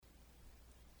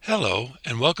Hello,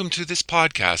 and welcome to this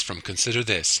podcast from Consider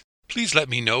This. Please let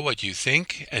me know what you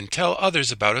think and tell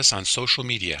others about us on social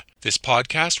media. This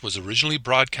podcast was originally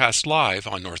broadcast live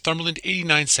on Northumberland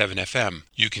 89.7 FM.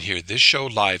 You can hear this show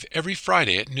live every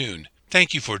Friday at noon.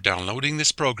 Thank you for downloading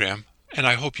this program, and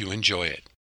I hope you enjoy it.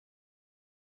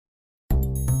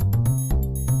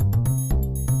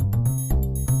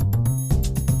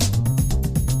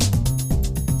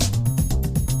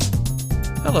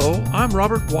 Hello, I'm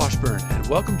Robert Washburn, and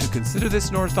welcome to Consider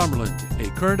This Northumberland, a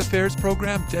current affairs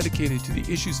program dedicated to the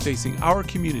issues facing our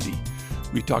community.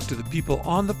 We talk to the people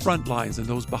on the front lines and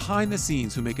those behind the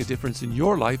scenes who make a difference in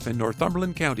your life in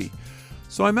Northumberland County.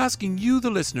 So I'm asking you, the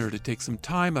listener, to take some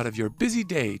time out of your busy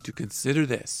day to consider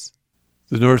this.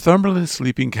 The Northumberland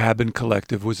Sleeping Cabin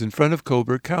Collective was in front of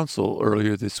Cobourg Council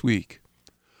earlier this week.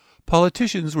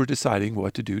 Politicians were deciding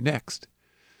what to do next.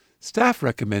 Staff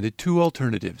recommended two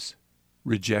alternatives: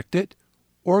 reject it,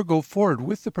 or go forward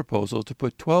with the proposal to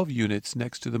put 12 units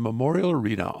next to the Memorial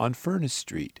Arena on Furnace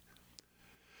Street.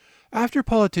 After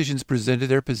politicians presented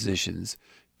their positions,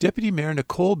 Deputy Mayor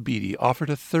Nicole Beattie offered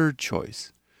a third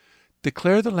choice: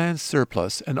 declare the land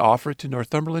surplus and offer it to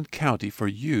Northumberland County for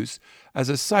use as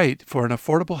a site for an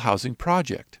affordable housing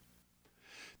project.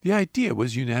 The idea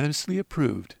was unanimously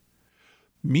approved.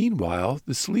 Meanwhile,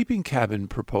 the sleeping cabin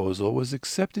proposal was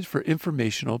accepted for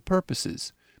informational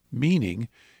purposes, meaning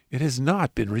it has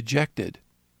not been rejected.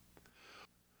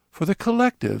 For the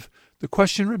collective, the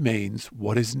question remains,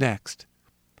 what is next?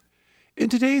 In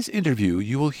today's interview,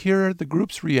 you will hear the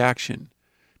group's reaction.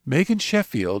 Megan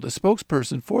Sheffield, a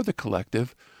spokesperson for the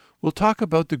collective, will talk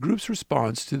about the group's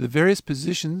response to the various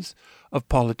positions of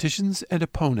politicians and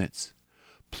opponents.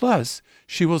 Plus,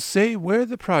 she will say where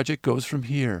the project goes from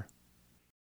here.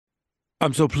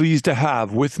 I'm so pleased to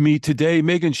have with me today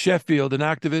Megan Sheffield, an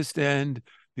activist and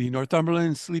the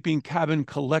Northumberland Sleeping Cabin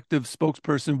Collective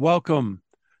spokesperson. Welcome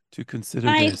to Consider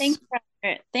Hi, This. thanks,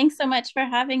 Robert. Thanks so much for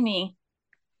having me.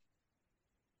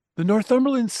 The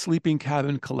Northumberland Sleeping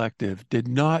Cabin Collective did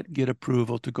not get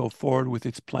approval to go forward with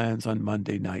its plans on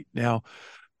Monday night. Now,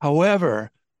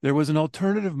 however, there was an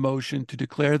alternative motion to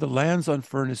declare the lands on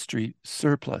Furnace Street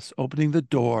surplus, opening the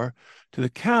door to the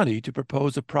county to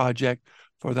propose a project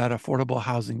for that affordable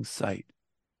housing site.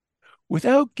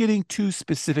 Without getting too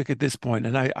specific at this point,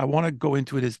 and I want to go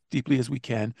into it as deeply as we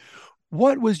can,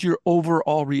 what was your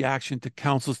overall reaction to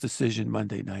Council's decision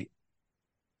Monday night?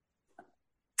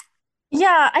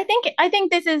 Yeah, I think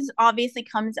this is obviously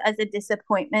comes as a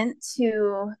disappointment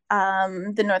to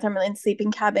the Northumberland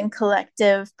Sleeping Cabin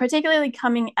Collective, particularly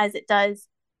coming as it does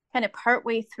kind of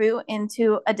partway through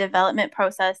into a development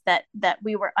process that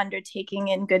we were undertaking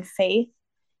in good faith.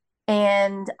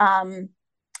 And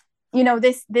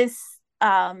this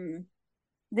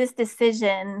this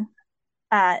decision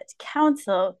at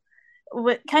council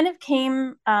what kind of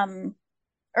came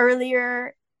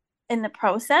earlier in the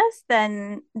process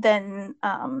than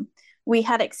we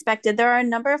had expected. There are a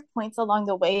number of points along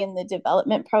the way in the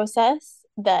development process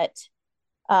that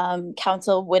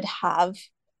council would have,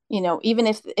 even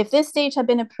if this stage had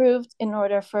been approved in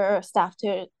order for staff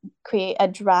to create a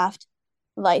draft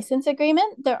license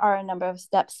agreement, there are a number of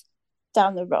steps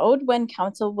down the road when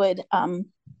council would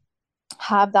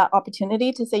have that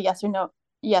opportunity to say yes or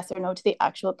no to the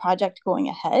actual project going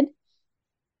ahead.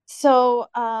 So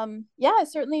yeah,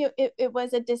 certainly it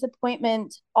was a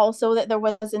disappointment also that there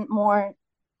wasn't more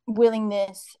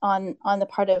willingness on the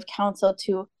part of council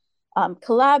to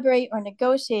collaborate or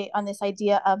negotiate on this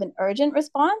idea of an urgent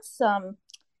response.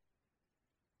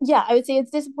 Yeah, I would say it's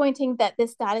disappointing that the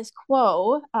status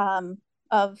quo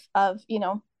of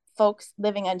folks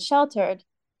living unsheltered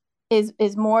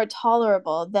is more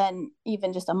tolerable than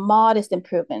even just a modest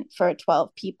improvement for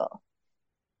 12 people.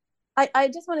 I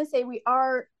just want to say we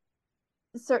are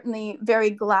certainly very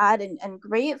glad and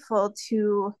grateful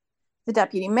to the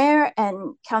deputy mayor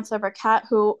and Councillor Burkett,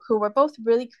 who were both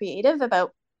really creative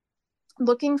about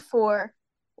looking for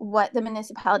what the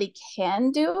municipality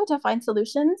can do to find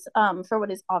solutions for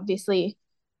what is obviously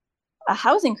a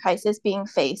housing crisis being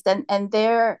faced, and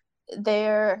their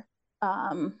their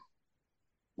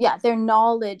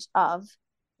knowledge of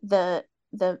the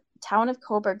town of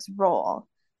Cobourg's role,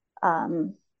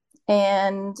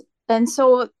 and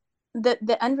so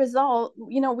the end result,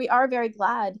 we are very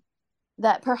glad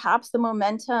that perhaps the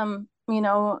momentum,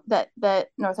 that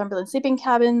Northumberland Sleeping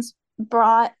Cabins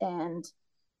brought, and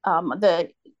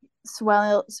the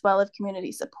swell of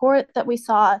community support that we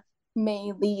saw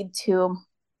may lead to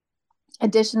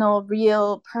additional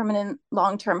real permanent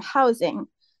long-term housing,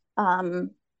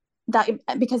 that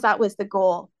because that was the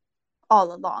goal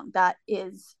all along. That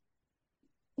is,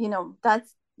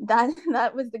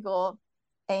 that was the goal,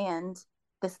 and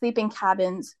the sleeping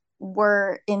cabins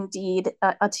were indeed,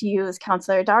 to use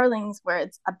Councillor Darling's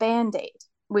words, a band-aid.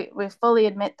 We fully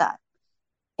admit that.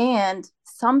 And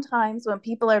sometimes when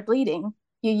people are bleeding,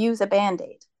 you use a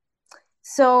band-aid.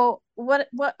 So what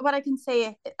I can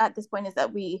say at this point is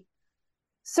that we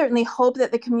certainly hope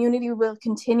that the community will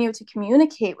continue to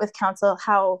communicate with council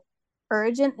how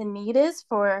urgent the need is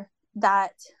for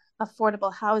that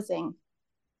affordable housing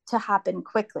to happen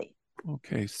quickly.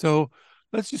 Okay, so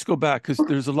let's just go back because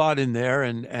there's a lot in there,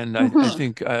 and I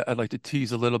think I'd like to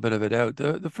tease a little bit of it out.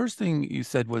 The first thing you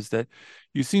said was that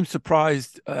you seemed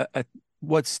surprised at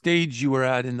what stage you were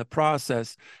at in the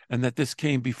process, and that this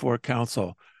came before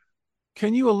council.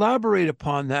 Can you elaborate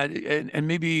upon that and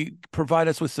maybe provide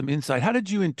us with some insight? How did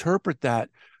you interpret that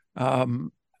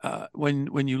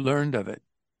when you learned of it?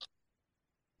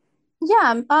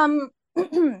 Yeah,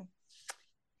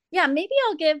 yeah, maybe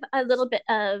I'll give a little bit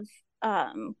of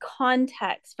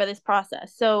context for this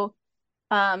process. So,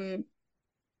 um,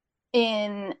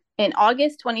 in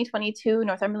August 2022,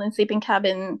 Northumberland Sleeping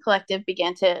Cabin Collective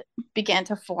began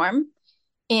to form.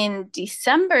 In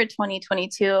December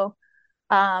 2022,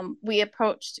 we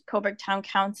approached Cobourg Town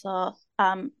Council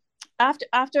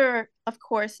after, of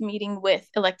course, meeting with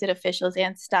elected officials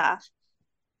and staff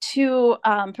to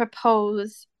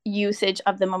propose usage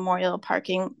of the memorial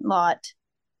parking lot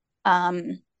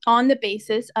on the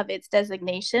basis of its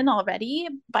designation already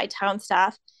by town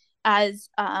staff as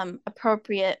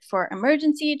appropriate for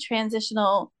emergency,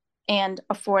 transitional, and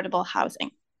affordable housing.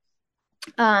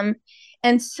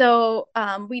 And so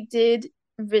we did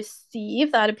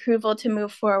receive that approval to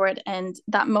move forward, and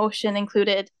that motion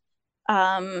included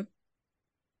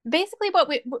basically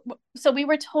we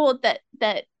were told that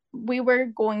we were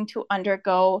going to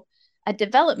undergo a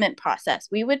development process.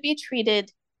 We would be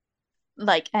treated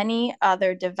like any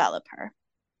other developer.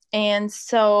 And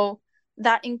so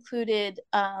that included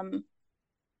a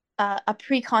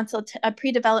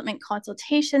pre-development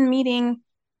consultation meeting,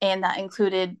 and that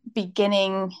included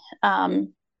beginning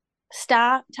town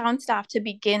staff to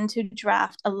begin to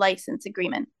draft a license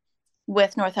agreement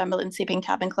with Northumberland Sleeping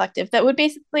Cabin Collective. That would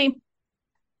basically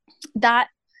that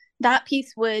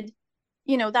piece would,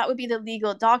 that would be the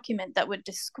legal document that would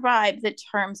describe the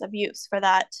terms of use for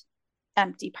that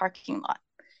empty parking lot.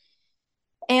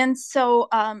 And so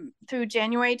through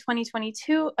January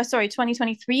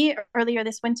 2023, earlier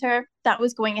this winter, that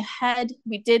was going ahead.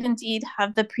 We did indeed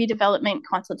have the pre-development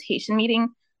consultation meeting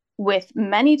with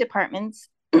many departments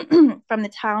from the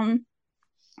town,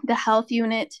 the health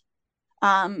unit,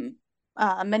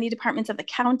 many departments of the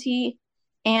county,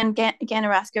 and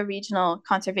Ganaraska Regional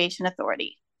Conservation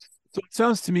Authority. So it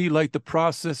sounds to me like the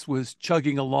process was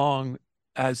chugging along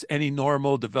as any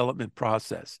normal development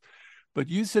process. But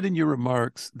you said in your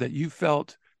remarks that you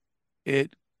felt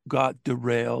it got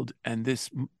derailed, and this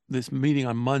meeting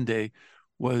on Monday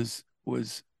was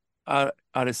out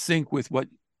of sync with what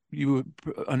you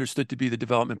understood to be the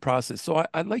development process. So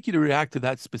I'd like you to react to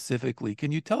that specifically.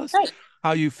 Can you tell us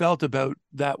how you felt about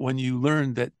that when you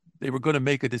learned that they were going to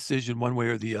make a decision one way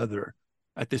or the other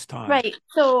at this time? Right.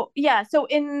 So yeah. So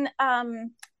in I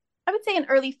would say in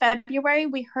early February,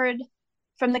 we heard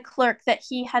from the clerk that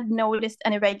he had noticed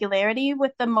an irregularity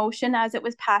with the motion as it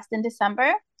was passed in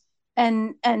December,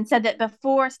 and said that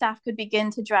before staff could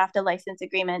begin to draft a license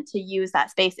agreement to use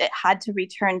that space, it had to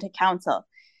return to council.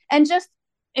 And just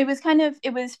it was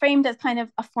framed as kind of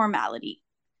a formality.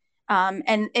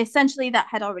 And essentially that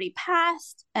had already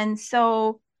passed, and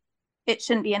so it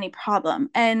shouldn't be any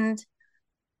problem. And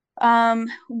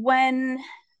when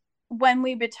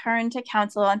we returned to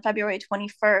council on February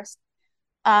 21st,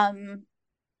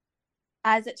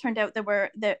 as it turned out,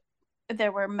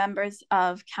 there were members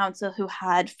of council who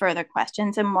had further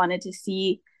questions and wanted to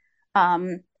see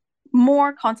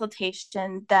more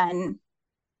consultation than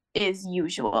is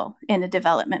usual in a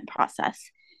development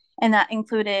process. And that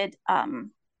included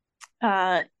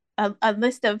a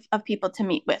list of people to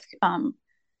meet with,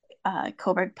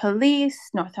 Cobourg Police,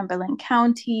 Northumberland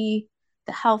County,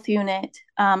 the health unit,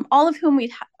 all of whom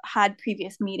we'd had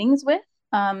previous meetings with,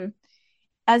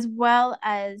 as well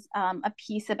as a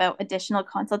piece about additional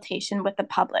consultation with the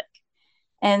public.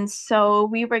 And so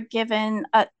we were given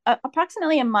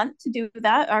approximately a month to do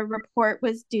that. Our report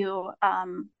was due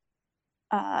on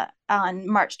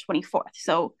March 24th.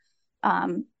 So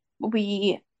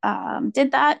we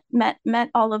did that, met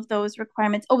all of those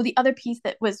requirements. Oh, the other piece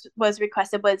that was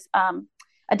requested was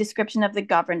a description of the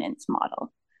governance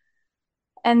model.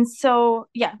 And so,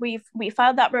 yeah, we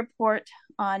filed that report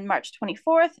on March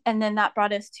 24th, and then that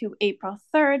brought us to April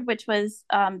 3rd, which was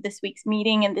this week's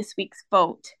meeting and this week's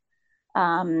vote.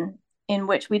 And in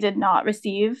which we did not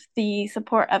receive the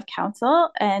support of council,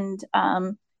 and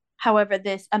however,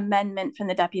 this amendment from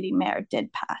the deputy mayor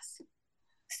did pass.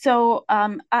 So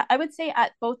I would say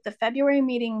at both the February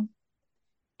meeting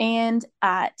and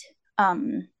at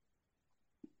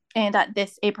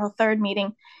this April 3rd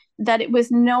meeting, that it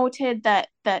was noted that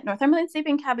Northumberland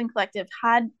Sleeping Cabin Collective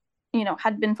had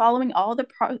been following all the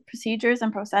procedures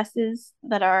and processes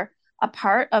that are a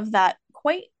part of that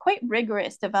quite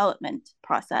rigorous development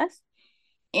process,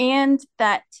 and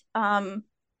that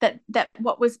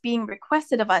what was being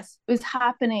requested of us was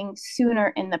happening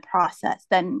sooner in the process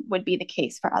than would be the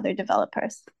case for other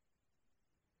developers.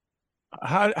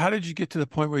 How did you get to the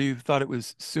point where you thought it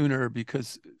was sooner?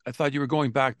 Because I thought you were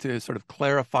going back to sort of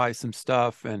clarify some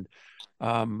stuff, and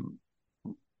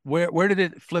where did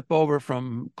it flip over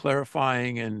from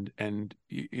clarifying and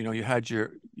you had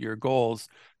your goals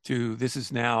to this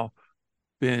has now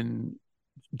been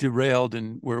derailed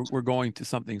and we're going to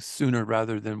something sooner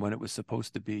rather than when it was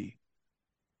supposed to be?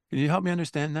 Can you help me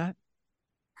understand that?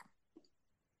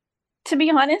 To be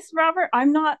honest, Robert,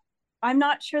 I'm not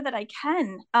sure that I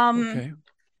can. Okay.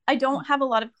 I don't have a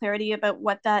lot of clarity about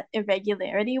what that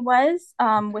irregularity was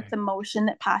with the motion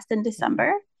that passed in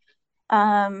December.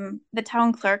 The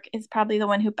town clerk is probably the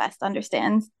one who best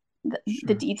understands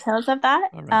the details of that.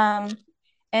 All right.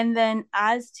 And then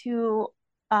as to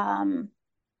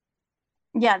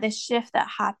this shift that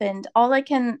happened, all I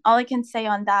can say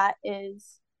on that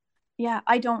is,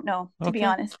 I don't know, to be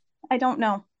honest. I don't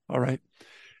know. All right.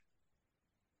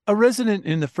 A resident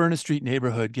in the Furnace Street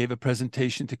neighborhood gave a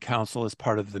presentation to council as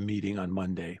part of the meeting on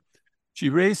Monday. She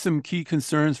raised some key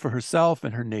concerns for herself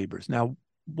and her neighbors. Now,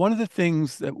 one of the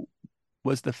things that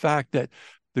was the fact that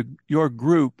your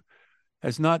group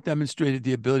has not demonstrated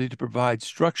the ability to provide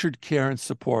structured care and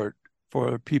support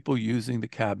for people using the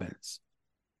cabins.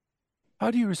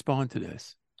 How do you respond to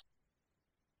this?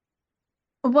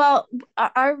 Well,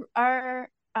 our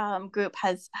group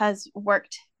has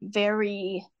worked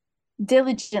very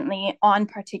diligently on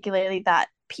particularly that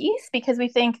piece, because we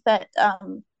think that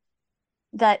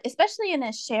that especially in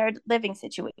a shared living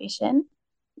situation,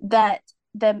 that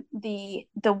the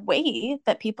way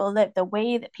that people live, the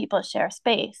way that people share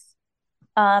space,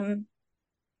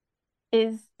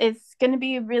 is going to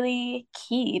be really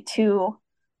key to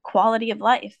quality of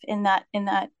life in that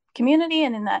community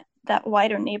and in that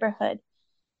wider neighborhood.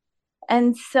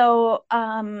 And so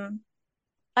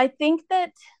I think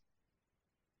that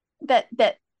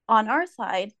on our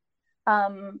side,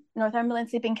 Northumberland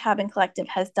Sleeping Cabin Collective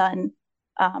has done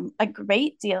a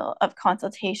great deal of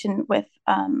consultation with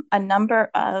a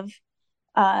number of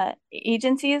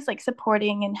agencies, like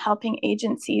supporting and helping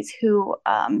agencies who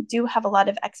do have a lot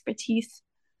of expertise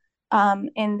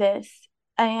in this,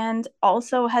 and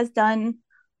also has done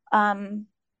a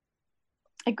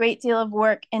great deal of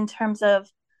work in terms of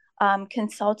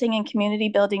consulting and community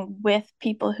building with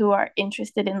people who are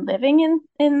interested in living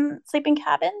in sleeping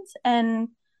cabins. And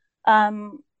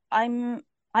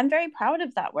I'm very proud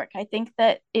of that work. I think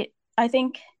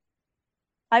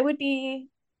I would be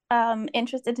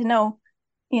interested to know,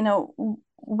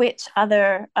 which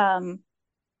other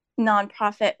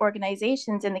nonprofit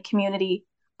organizations in the community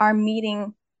are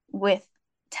meeting with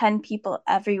 10 people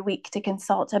every week to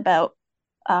consult about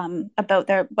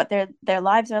what their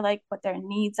lives are like, what their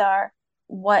needs are,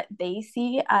 what they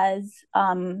see as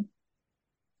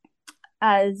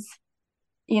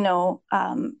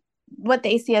what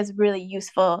they see as really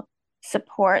useful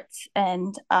supports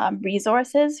and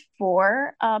resources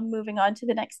for moving on to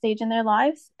the next stage in their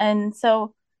lives. And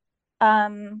so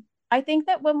I think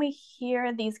that when we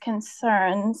hear these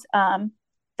concerns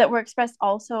that were expressed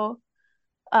also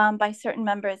by certain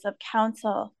members of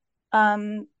council,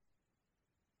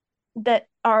 that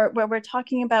are where we're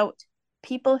talking about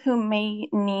people who may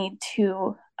need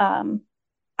to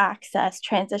access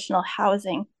transitional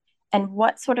housing, and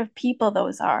what sort of people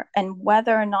those are, and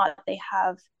whether or not they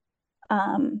have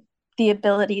the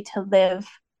ability to live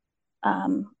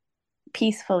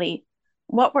peacefully.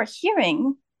 What we're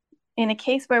hearing in a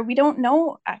case where we don't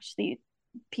know actually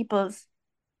people's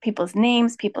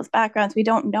names, people's backgrounds, we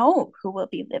don't know who will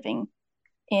be living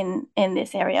in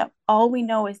this area. All we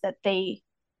know is that they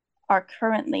are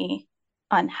currently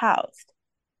unhoused.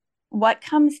 What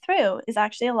comes through is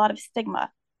actually a lot of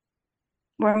stigma.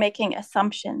 We're making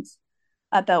assumptions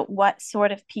about what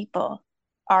sort of people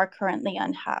are currently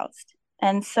unhoused.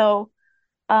 And so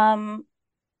one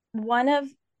of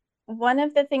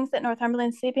the things that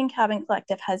Northumberland Sleeping Cabin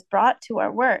Collective has brought to our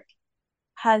work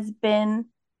has been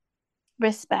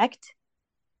respect,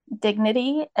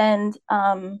 dignity, and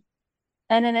an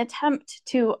attempt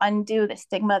to undo the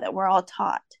stigma that we're all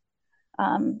taught.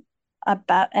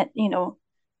 about,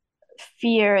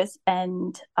 fears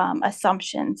and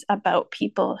assumptions about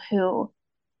people who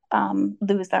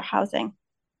lose their housing.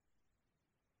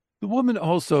 The woman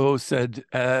also said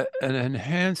an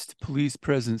enhanced police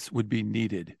presence would be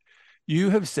needed.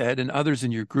 You have said, and others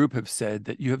in your group have said,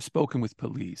 that you have spoken with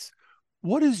police.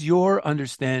 What is your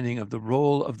understanding of the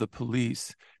role of the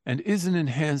police, and is an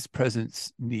enhanced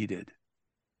presence needed?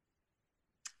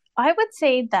 I would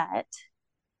say that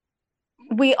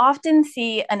we often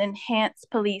see an enhanced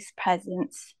police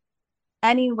presence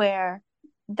anywhere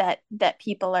that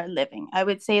people are living. I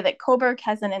would say that Cobourg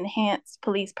has an enhanced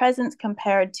police presence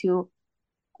compared to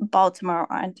Baltimore,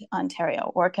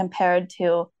 Ontario, or compared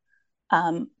to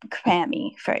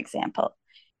Crammy, for example.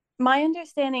 My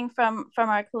understanding from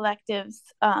our collective's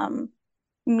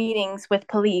meetings with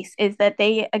police is that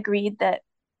they agreed that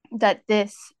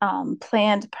this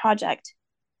planned project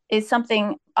is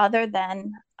something other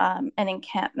than an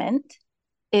encampment,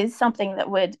 is something that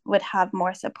would have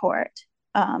more support,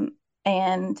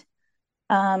 and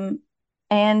um,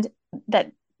 and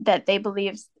that they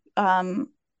believe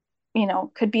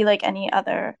could be like any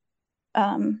other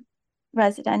um,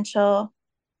 residential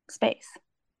space.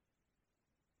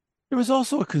 There was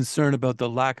also a concern about the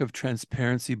lack of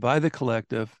transparency by the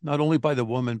collective, not only by the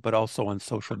woman, but also on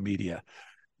social media.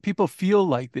 People feel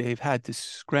like they've had to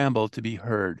scramble to be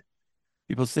heard.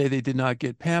 People say they did not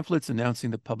get pamphlets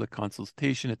announcing the public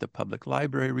consultation at the public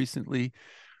library recently.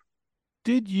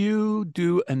 Did you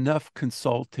do enough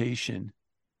consultation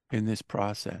in this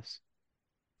process?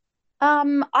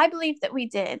 I believe that we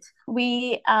did.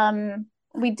 We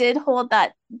did hold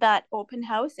that open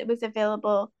house. It was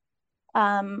available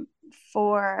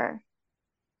for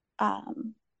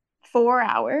um, 4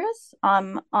 hours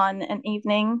on an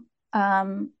evening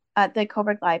at the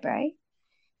Cobourg Library.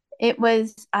 It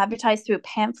was advertised through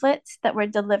pamphlets that were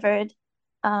delivered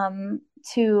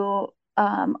to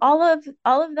all of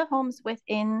the homes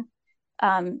within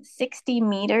 60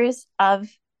 meters of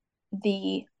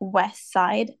the west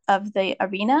side of the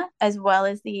arena, as well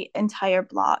as the entire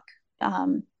block,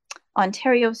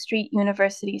 Ontario Street,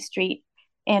 University Street,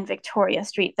 and Victoria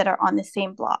Street, that are on the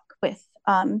same block with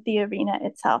the arena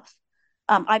itself.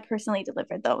 I personally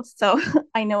delivered those, so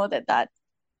I know that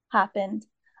happened.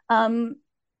 Um,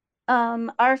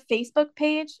 our Facebook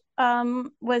page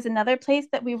was another place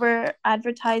that we were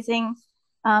advertising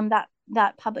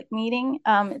that public meeting.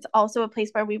 It's also a place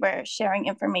where we were sharing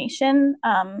information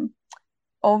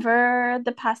over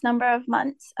the past number of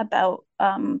months about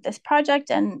this project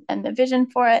and the vision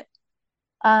for it.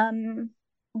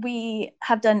 We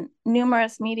have done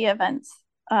numerous media events,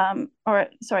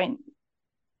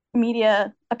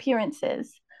 media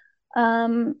appearances,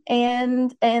 and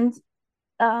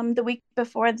the week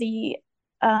before the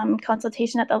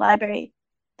consultation at the library,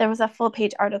 there was a full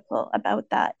page article about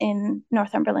that in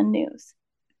Northumberland News.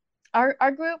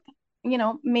 Our group,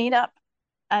 made up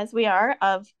as we are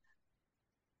of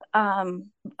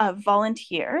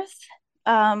volunteers,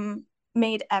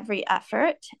 made every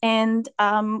effort, and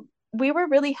we were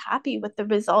really happy with the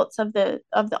results of the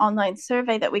online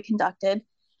survey that we conducted.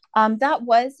 That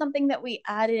was something that we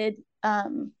added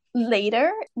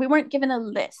later. We weren't given a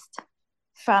list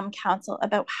from council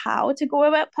about how to go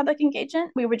about public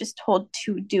engagement. We were just told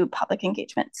to do public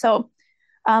engagement. So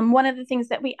one of the things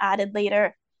that we added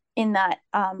later in that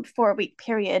 4-week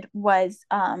period was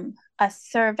a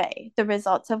survey, the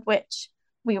results of which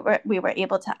we were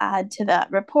able to add to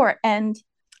that report. And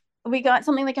we got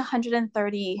something like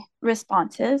 130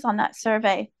 responses on that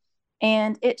survey.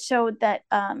 And it showed that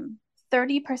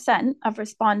 30% of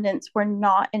respondents were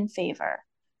not in favor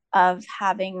of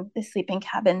having the sleeping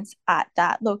cabins at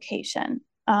that location,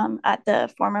 at the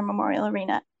former Memorial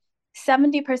Arena.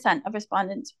 70% of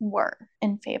respondents were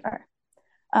in favor.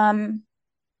 And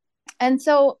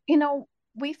so,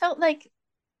 we felt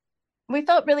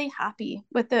really happy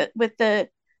with the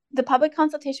public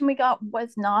consultation we got.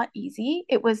 Was not easy.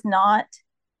 It was not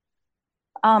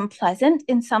pleasant.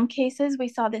 In some cases, we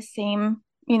saw the same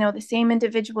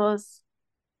individuals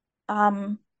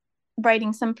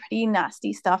writing some pretty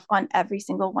nasty stuff on every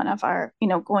single one of our,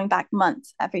 going back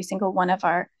months, every single one of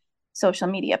our social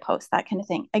media posts, that kind of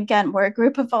thing. Again, we're a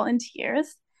group of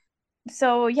volunteers.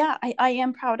 So yeah, I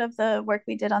am proud of the work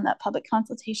we did on that public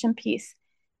consultation piece.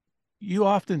 You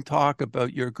often talk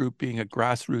about your group being a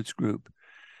grassroots group.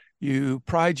 You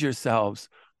pride yourselves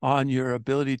on your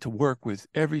ability to work with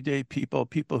everyday people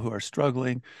who are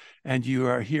struggling, and you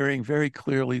are hearing very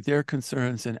clearly their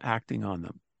concerns and acting on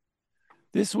them.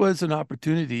 This was an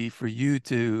opportunity for you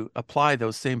to apply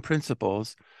those same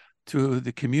principles to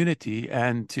the community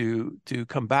and to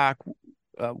come back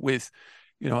with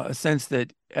a sense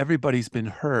that everybody's been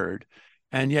heard,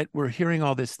 and yet we're hearing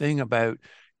all this thing about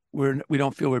we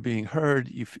don't feel we're being heard.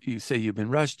 You say you've been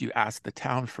rushed. You asked the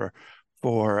town for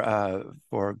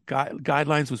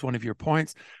guidelines was one of your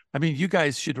points. I mean, you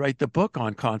guys should write the book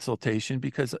on consultation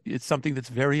because it's something that's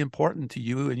very important to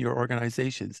you and your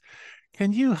organizations.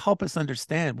 Can you help us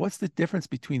understand what's the difference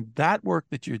between that work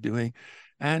that you're doing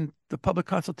and the public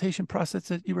consultation process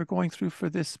that you were going through for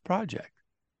this project?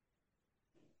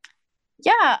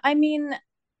 Yeah, I mean,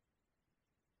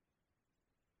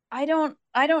 I don't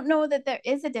know that there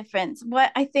is a difference.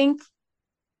 What I think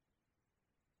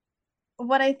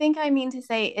I mean to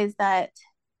say is that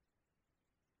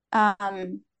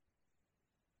um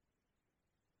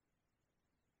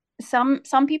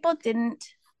some people didn't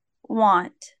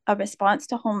want a response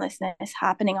to homelessness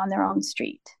happening on their own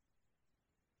street.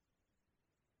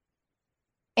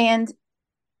 And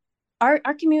our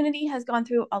community has gone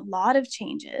through a lot of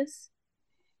changes.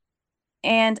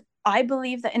 And I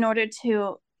believe that in order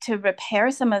to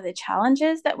repair some of the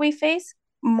challenges that we face,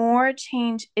 more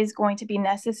change is going to be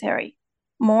necessary.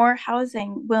 More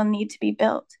housing will need to be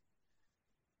built.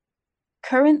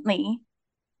 Currently,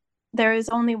 there is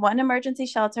only one emergency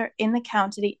shelter in the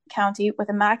county with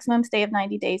a maximum stay of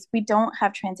 90 days. We don't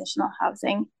have transitional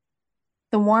housing.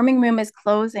 The warming room is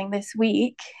closing this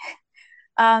week.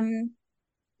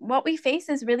 What we face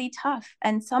is really tough,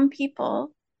 and some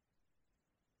people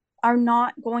are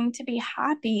not going to be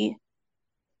happy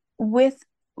with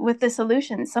the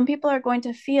solution. Some people are going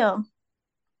to feel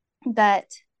that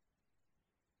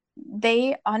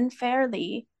they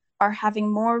unfairly are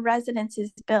having more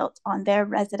residences built on their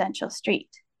residential street.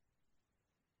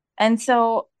 And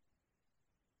so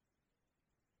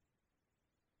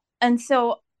and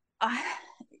so uh,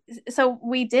 so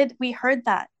we heard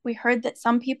that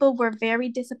some people were very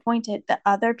disappointed that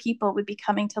other people would be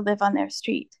coming to live on their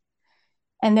street,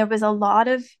 and there was a lot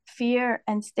of fear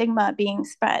and stigma being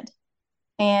spread.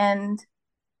 And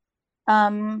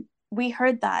we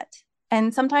heard that.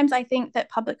 And sometimes I think that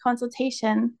public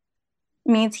consultation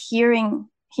means hearing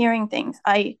things.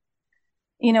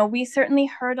 We certainly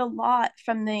heard a lot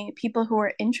from the people who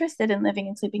were interested in living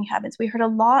in sleeping cabins. We heard a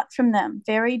lot from them,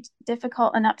 very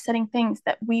difficult and upsetting things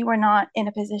that we were not in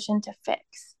a position to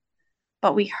fix.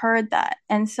 But we heard that.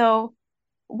 And so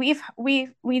we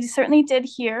certainly did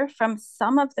hear from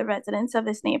some of the residents of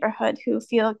this neighborhood who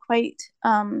feel quite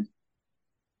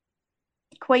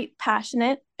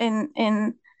passionate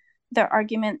in their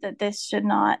argument that this should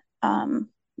not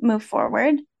move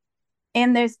forward.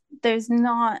 And there's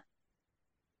not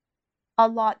a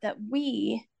lot that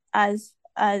we as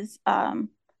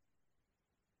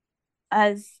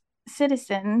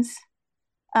citizens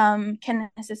can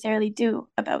necessarily do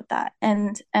about that.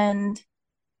 And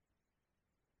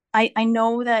I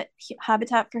know that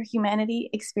Habitat for Humanity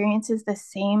experiences the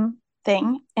same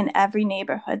thing in every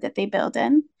neighborhood that they build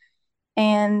in.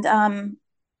 And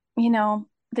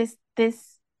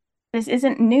this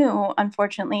isn't new,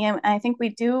 unfortunately. And I think we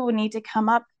do need to come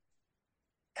up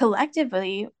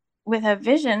collectively with a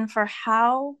vision for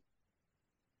how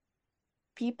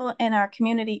people in our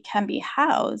community can be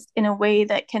housed in a way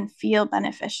that can feel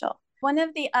beneficial. One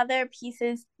of the other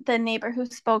pieces the neighbor who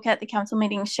spoke at the council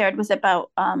meeting shared was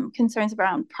about concerns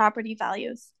around property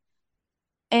values.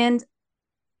 And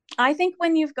I think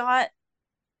when you've got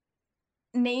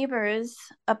neighbors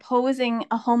opposing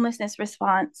a homelessness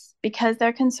response because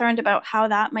they're concerned about how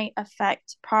that might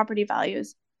affect property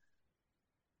values,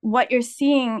 what you're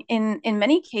seeing in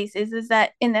many cases is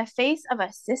that in the face of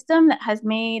a system that has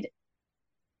made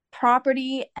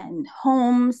property and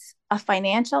homes a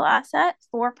financial asset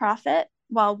for profit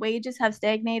while wages have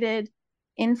stagnated,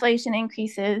 inflation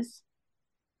increases,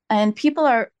 and people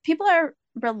are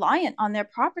reliant on their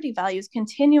property values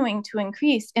continuing to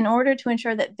increase in order to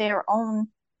ensure that their own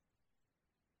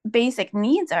basic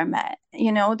needs are met,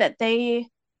 that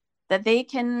they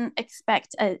can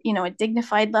expect a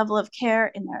dignified level of care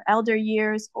in their elder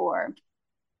years, or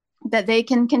that they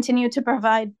can continue to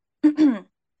provide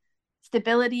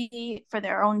stability for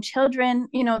their own children.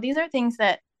 These are things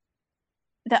that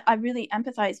I really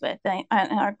empathize with, and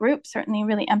our group certainly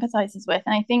really empathizes with.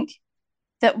 And I think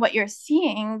that what you're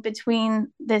seeing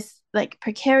between this like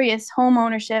precarious home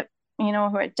ownership, who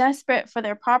are desperate for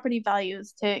their property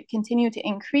values to continue to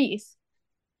increase,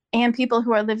 and people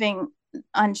who are living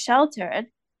unsheltered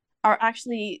are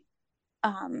actually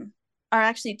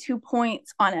 2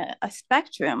 points on a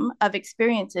spectrum of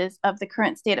experiences of the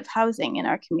current state of housing in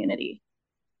our community.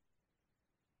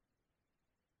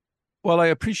 Well, I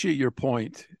appreciate your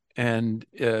point, and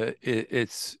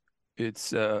it's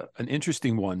an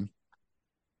interesting one.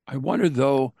 I wonder,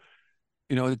 though,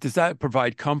 does that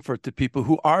provide comfort to people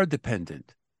who are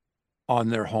dependent on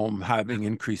their home having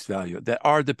increased value, that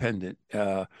are dependent,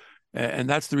 and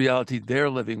that's the reality they're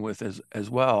living with as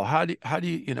well? How do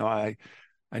you,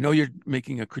 I know you're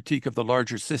making a critique of the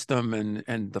larger system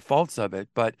and the faults of it,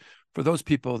 but for those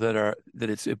people that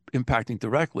it's impacting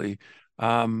directly,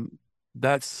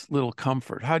 that's little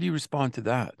comfort. How do you respond to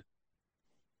that?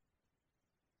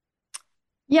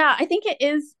 Yeah, I think it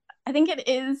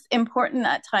is important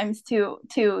at times to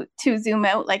zoom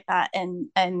out like that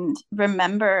and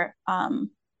remember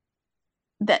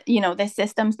that the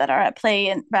systems that are at play,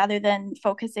 and rather than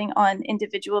focusing on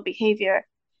individual behavior.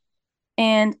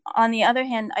 And on the other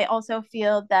hand, I also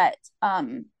feel that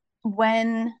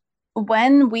when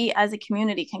when we as a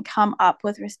community can come up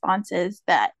with responses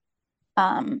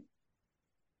um,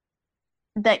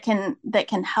 that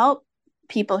can help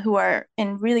people who are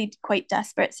in really quite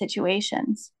desperate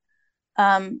situations,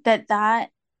 that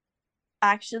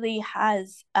actually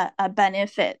has a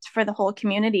benefit for the whole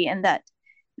community, and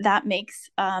that makes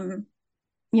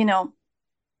you know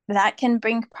that can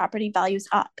bring property values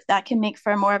up, that can make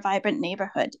for a more vibrant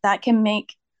neighborhood, that can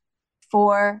make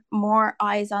for more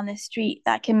eyes on the street,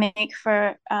 that can make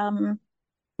for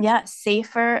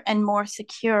safer and more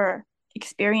secure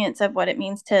experience of what it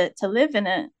means to live in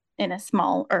a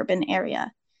small urban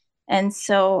area. And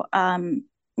so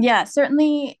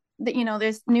certainly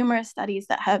there's numerous studies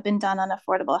that have been done on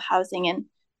affordable housing and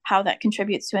how that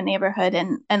contributes to a neighborhood,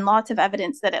 and lots of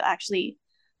evidence that it actually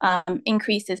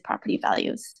increases property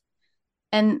values.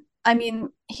 And I mean,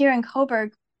 here in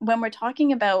Cobourg, when we're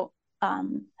talking about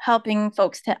helping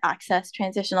folks to access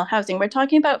transitional housing, we're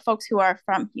talking about folks who are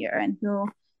from here and who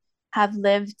have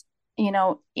lived,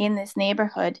 in this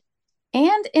neighborhood,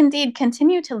 and indeed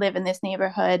continue to live in this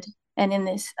neighborhood and in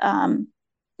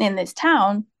this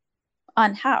town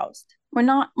unhoused. We're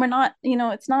not,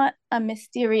 it's not a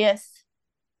mysterious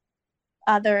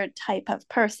other type of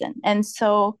person. And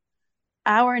so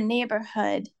our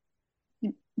neighborhood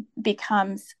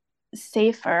becomes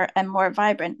safer and more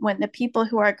vibrant when the people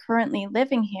who are currently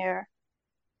living here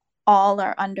all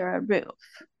are under a roof,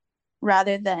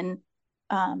 rather than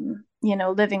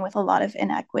living with a lot of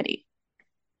inequity.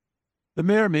 The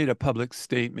mayor made a public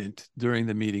statement during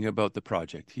the meeting about the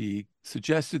project. He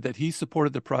suggested that he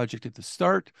supported the project at the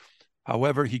start.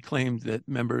 However, he claimed that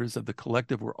members of the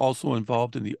collective were also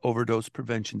involved in the overdose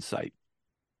prevention site.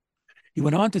 He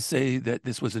went on to say that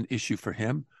this was an issue for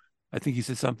him. I think he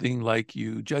said something like,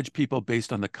 you judge people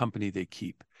based on the company they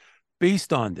keep.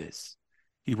 Based on this,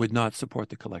 he would not support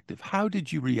the collective. How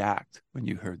did you react when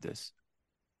you heard this?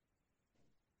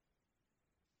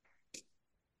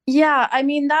 Yeah, I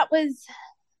mean, that was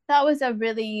a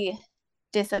really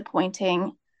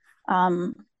disappointing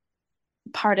um,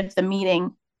 part of the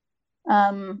meeting.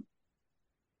 Um,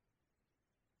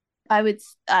 I would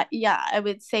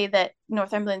say that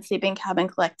Northumberland Sleeping Cabin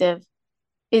Collective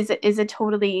is a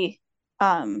totally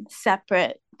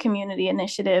separate community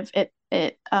initiative. It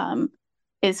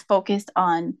is focused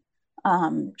on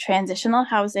transitional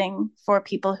housing for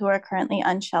people who are currently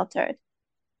unsheltered,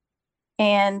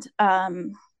 and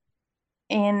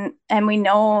and we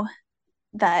know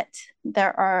that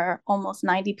there are almost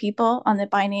 90 people on the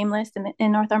by name list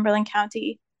in Northumberland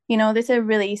County. There's a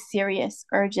really serious,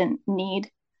 urgent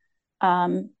need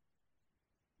um,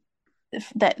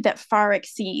 that far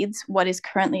exceeds what is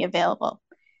currently available.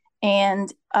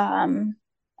 And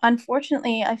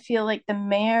unfortunately, I feel like the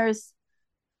mayor's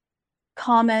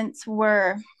comments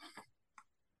were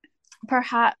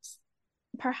perhaps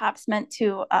meant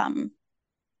to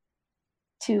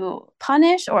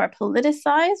punish or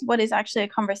politicize what is actually a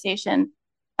conversation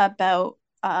about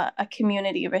a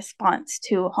community response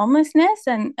to homelessness,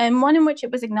 and one in which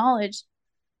it was acknowledged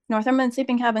Northumberland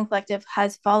Sleeping Cabin Collective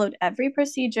has followed every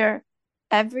procedure,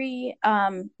 every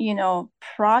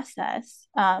process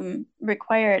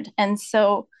required. And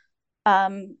so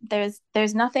there's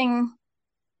nothing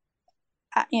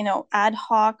ad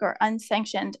hoc or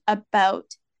unsanctioned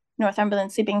about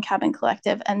Northumberland Sleeping Cabin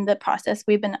Collective and the process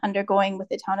we've been undergoing with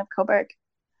the town of Cobourg.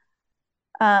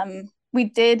 We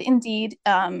did indeed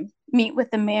meet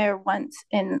with the mayor once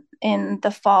in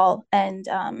the fall, and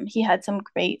he had some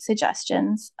great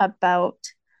suggestions about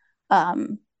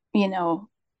how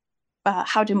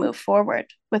to move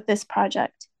forward with this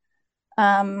project.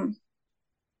 Yeah,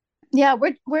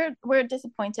 we're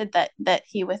disappointed that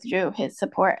he withdrew his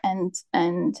support and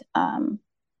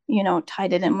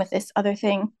tied it in with this other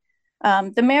thing.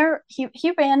 The mayor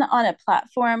he ran on a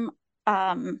platform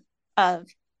of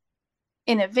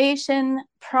innovation,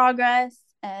 progress,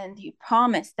 and he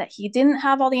promised that he didn't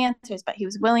have all the answers, but he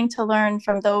was willing to learn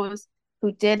from those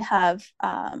who did have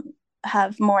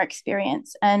have more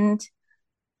experience. And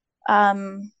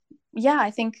yeah,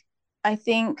 I think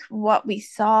what we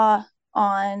saw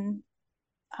on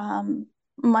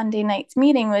Monday night's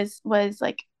meeting was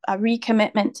like a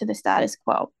recommitment to the status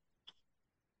quo.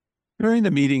 During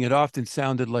the meeting, it often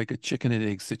sounded like a chicken and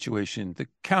egg situation. The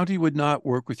county would not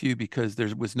work with you because there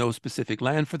was no specific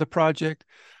land for the project.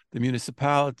 The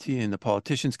municipality and the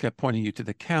politicians kept pointing you to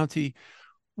the county.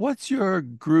 What's your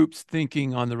group's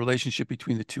thinking on the relationship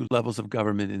between the two levels of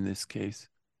government in this case?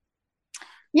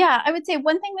 Yeah, I would say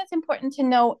one thing that's important to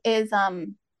note is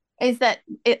that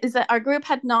our group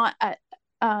had not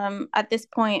at this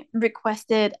point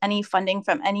requested any funding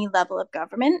from any level of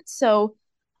government. So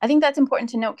I think that's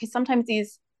important to note because sometimes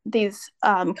these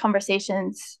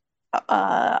conversations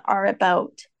are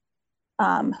about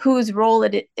whose role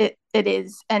it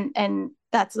is, and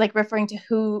that's like referring to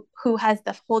who has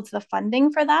the holds the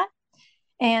funding for that.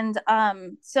 And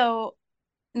so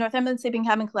Northumberland Sleeping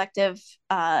Cabin Collective,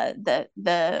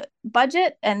 the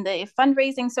budget and the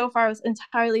fundraising so far was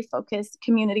entirely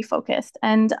community focused,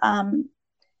 and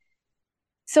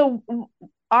so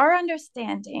our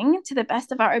understanding, to the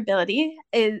best of our ability,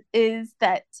 is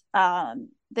that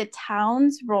the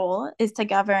town's role is to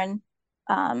govern,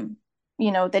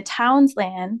 the town's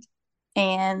land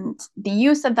and the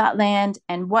use of that land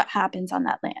and what happens on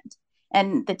that land.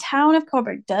 And the town of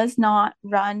Cobourg does not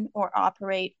run or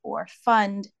operate or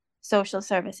fund social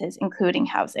services, including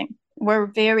housing. We're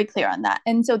very clear on that.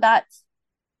 And so that's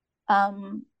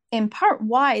in part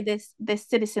why this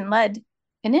citizen-led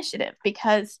initiative,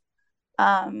 because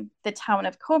the town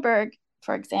of Cobourg,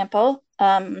 for example,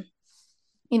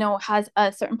 has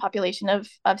a certain population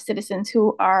of citizens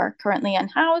who are currently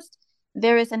unhoused.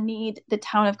 There is a need. The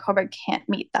town of Cobourg can't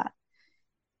meet that.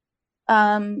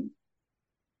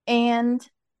 And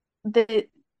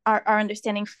our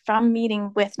understanding from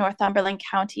meeting with Northumberland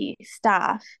County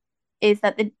staff is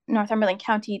that the Northumberland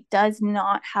County does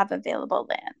not have available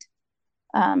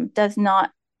land. Does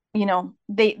not,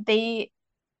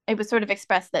 it was sort of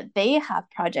expressed that they have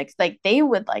projects like they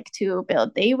would like to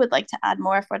build, they would like to add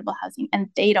more affordable housing, and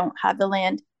they don't have the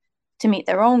land to meet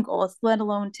their own goals, let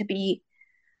alone to be,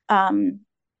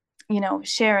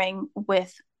 sharing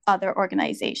with other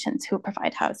organizations who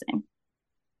provide housing.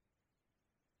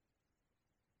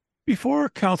 Before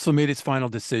council made its final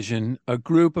decision, a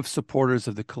group of supporters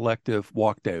of the collective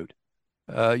walked out.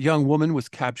 A young woman was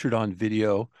captured on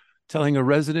video telling a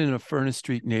resident in a Furnace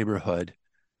Street neighborhood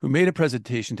who made a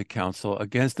presentation to council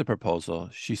against the proposal.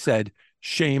 She said,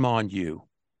 "Shame on you.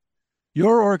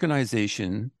 Your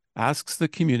organization asks the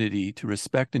community to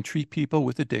respect and treat people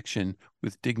with addiction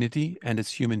with dignity and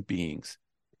as human beings.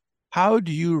 How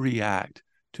do you react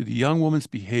to the young woman's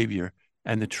behavior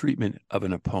and the treatment of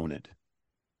an opponent?"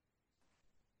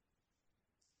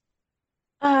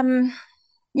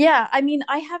 Yeah, I mean,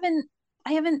 I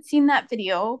haven't seen that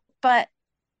video, but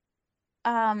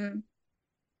um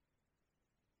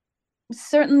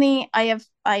certainly I've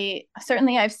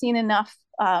seen enough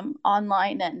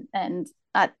online and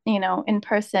at in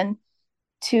person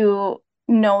to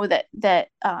know that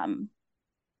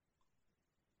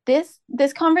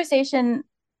this conversation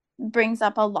brings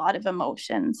up a lot of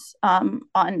emotions on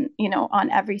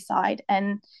every side,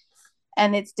 and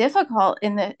it's difficult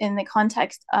in the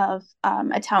context of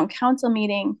a town council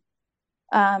meeting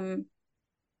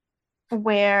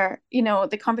where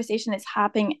the conversation is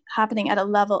happening at a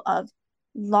level of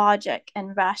logic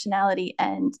and rationality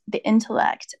and the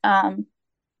intellect, and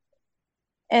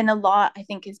a lot I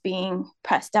think is being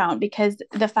pressed down because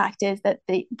the fact is that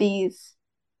these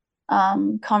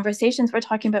conversations, we're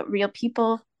talking about real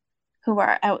people who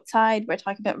are outside, we're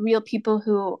talking about real people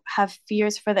who have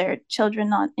fears for their children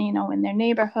not in their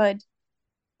neighborhood.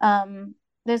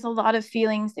 There's a lot of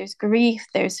feelings. There's grief,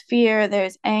 there's fear,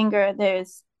 there's anger,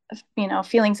 there's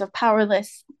feelings of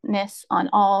powerlessness on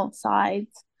all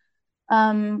sides.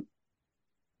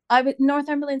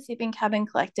 Northumberland Sleeping Cabin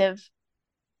Collective,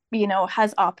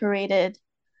 has operated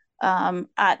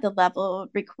at the level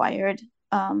required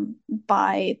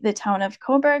by the town of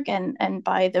Cobourg and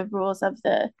by the rules of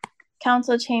the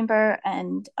council chamber.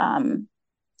 And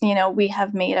we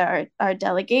have made our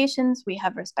delegations, we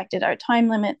have respected our time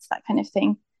limits, that kind of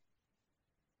thing.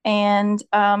 And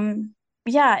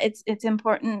yeah, it's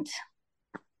important,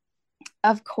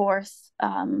 of course,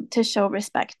 to show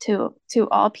respect to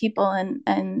all people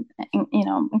and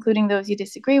including those you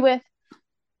disagree with.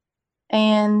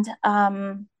 And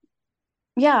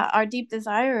yeah, our deep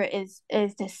desire is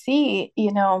to see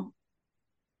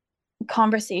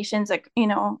conversations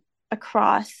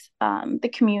across the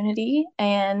community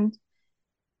and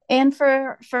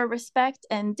for respect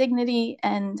and dignity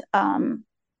and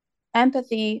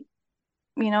empathy,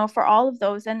 for all of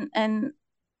those, and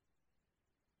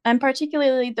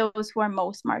particularly those who are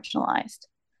most marginalized.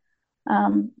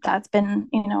 That's been,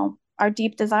 our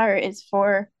deep desire is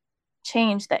for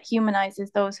change that humanizes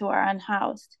those who are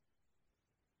unhoused.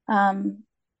 Yeah,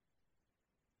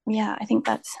 I think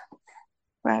that's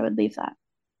where I would leave that.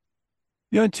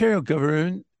 The Ontario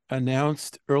government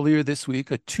announced earlier this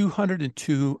week a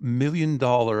 $202 million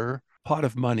pot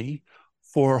of money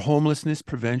for homelessness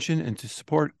prevention and to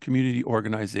support community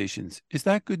organizations. Is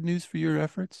that good news for your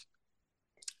efforts?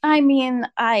 I mean,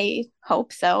 I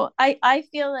hope so. I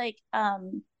feel like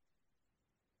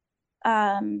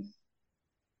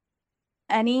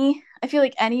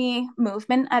any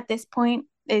movement at this point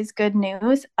is good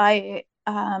news. I'm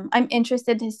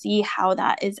interested to see how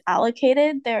that is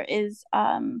allocated. There is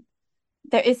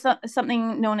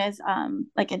something known as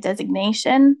like a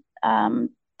designation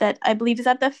that I believe is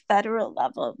at the federal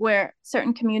level, where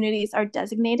certain communities are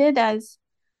designated as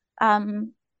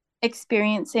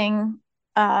experiencing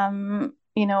a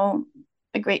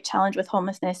great challenge with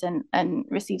homelessness, and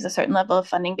receives a certain level of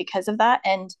funding because of that.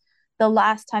 And the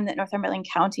last time that Northumberland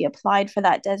County applied for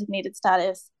that designated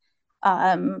status,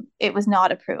 it was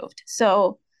not approved.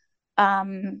 So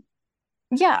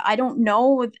yeah, I don't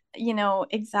know,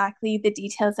 exactly the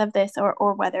details of this,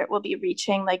 or whether it will be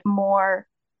reaching like more,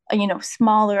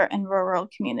 smaller and rural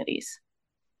communities.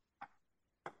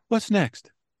 What's next?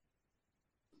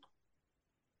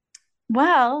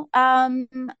 Well,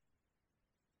 to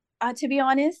be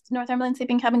honest, Northumberland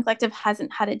Sleeping Cabin Collective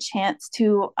hasn't had a chance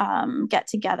to get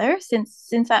together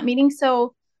since that meeting.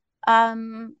 So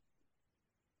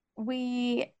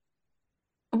we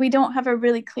don't have a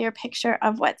really clear picture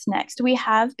of what's next. We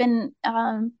have been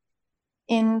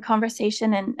in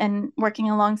conversation and working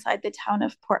alongside the town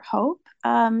of Port Hope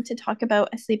to talk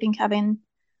about a sleeping cabin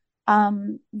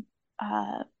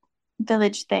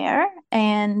village there.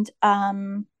 And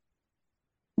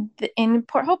in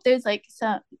Port Hope, there's like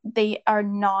they are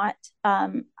not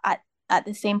at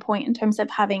the same point in terms of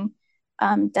having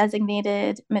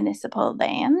designated municipal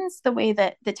lands the way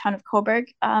that the town of Cobourg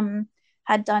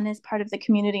had done as part of the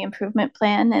community improvement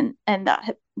plan, and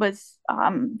that was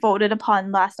voted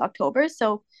upon last October.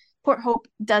 So Port Hope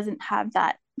doesn't have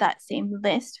that same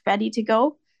list ready to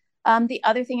go. The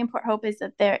other thing in Port Hope is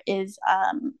that there is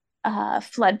a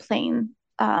floodplain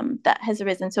that has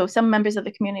arisen. So some members of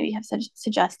the community have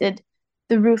suggested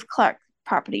the Ruth Clark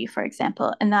property, for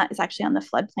example, and that is actually on the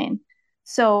floodplain.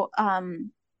 So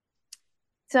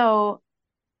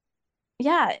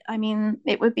yeah, I mean,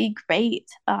 it would be great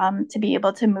to be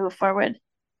able to move forward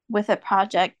with a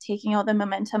project, taking all the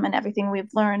momentum and everything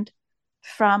we've learned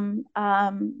from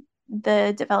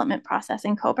the development process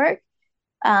in Cobourg.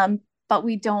 But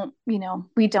we don't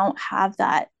have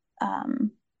that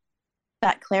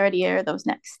clarity or those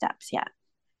next steps yet.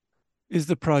 Is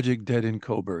the project dead in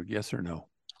Cobourg? Yes or no?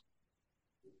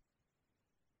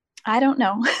 I don't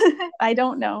know. I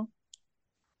don't know.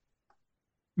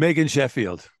 Megan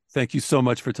Sheffield, thank you so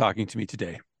much for talking to me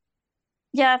today.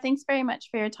 Yeah, thanks very much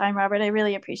for your time, Robert. I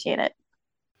really appreciate it.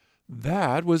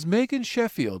 That was Megan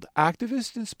Sheffield,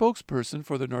 activist and spokesperson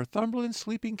for the Northumberland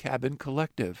Sleeping Cabin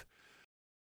Collective.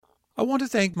 I want to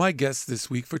thank my guests this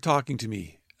week for talking to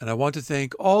me, and I want to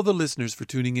thank all the listeners for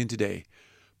tuning in today.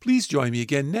 Please join me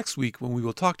again next week when we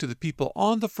will talk to the people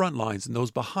on the front lines and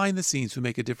those behind the scenes who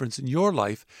make a difference in your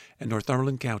life and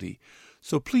Northumberland County.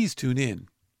 So please tune in.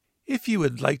 If you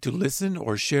would like to listen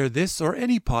or share this or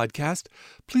any podcast,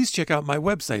 please check out my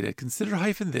website at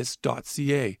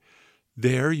consider-this.ca.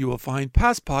 There you will find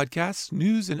past podcasts,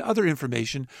 news, and other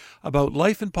information about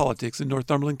life and politics in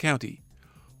Northumberland County.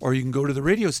 Or you can go to the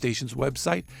radio station's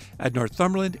website at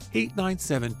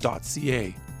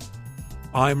northumberland897.ca.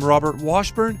 I'm Robert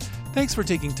Washburn. Thanks for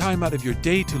taking time out of your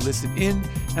day to listen in,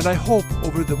 and I hope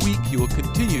over the week you will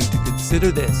continue to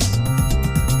consider this.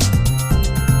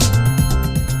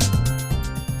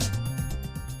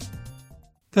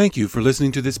 Thank you for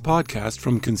listening to this podcast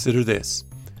from Consider This.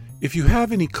 If you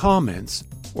have any comments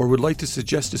or would like to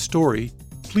suggest a story,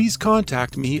 please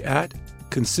contact me at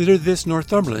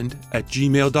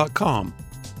considerthisnorthumberland@gmail.com,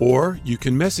 or you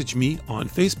can message me on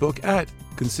Facebook at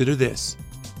Consider This.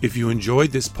 If you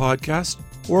enjoyed this podcast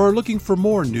or are looking for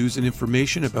more news and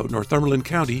information about Northumberland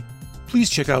County, please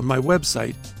check out my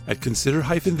website at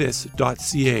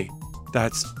consider-this.ca.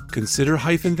 That's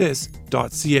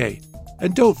consider-this.ca.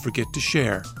 And don't forget to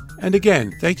share. And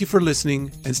again, thank you for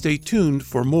listening, and stay tuned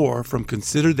for more from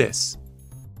Consider This.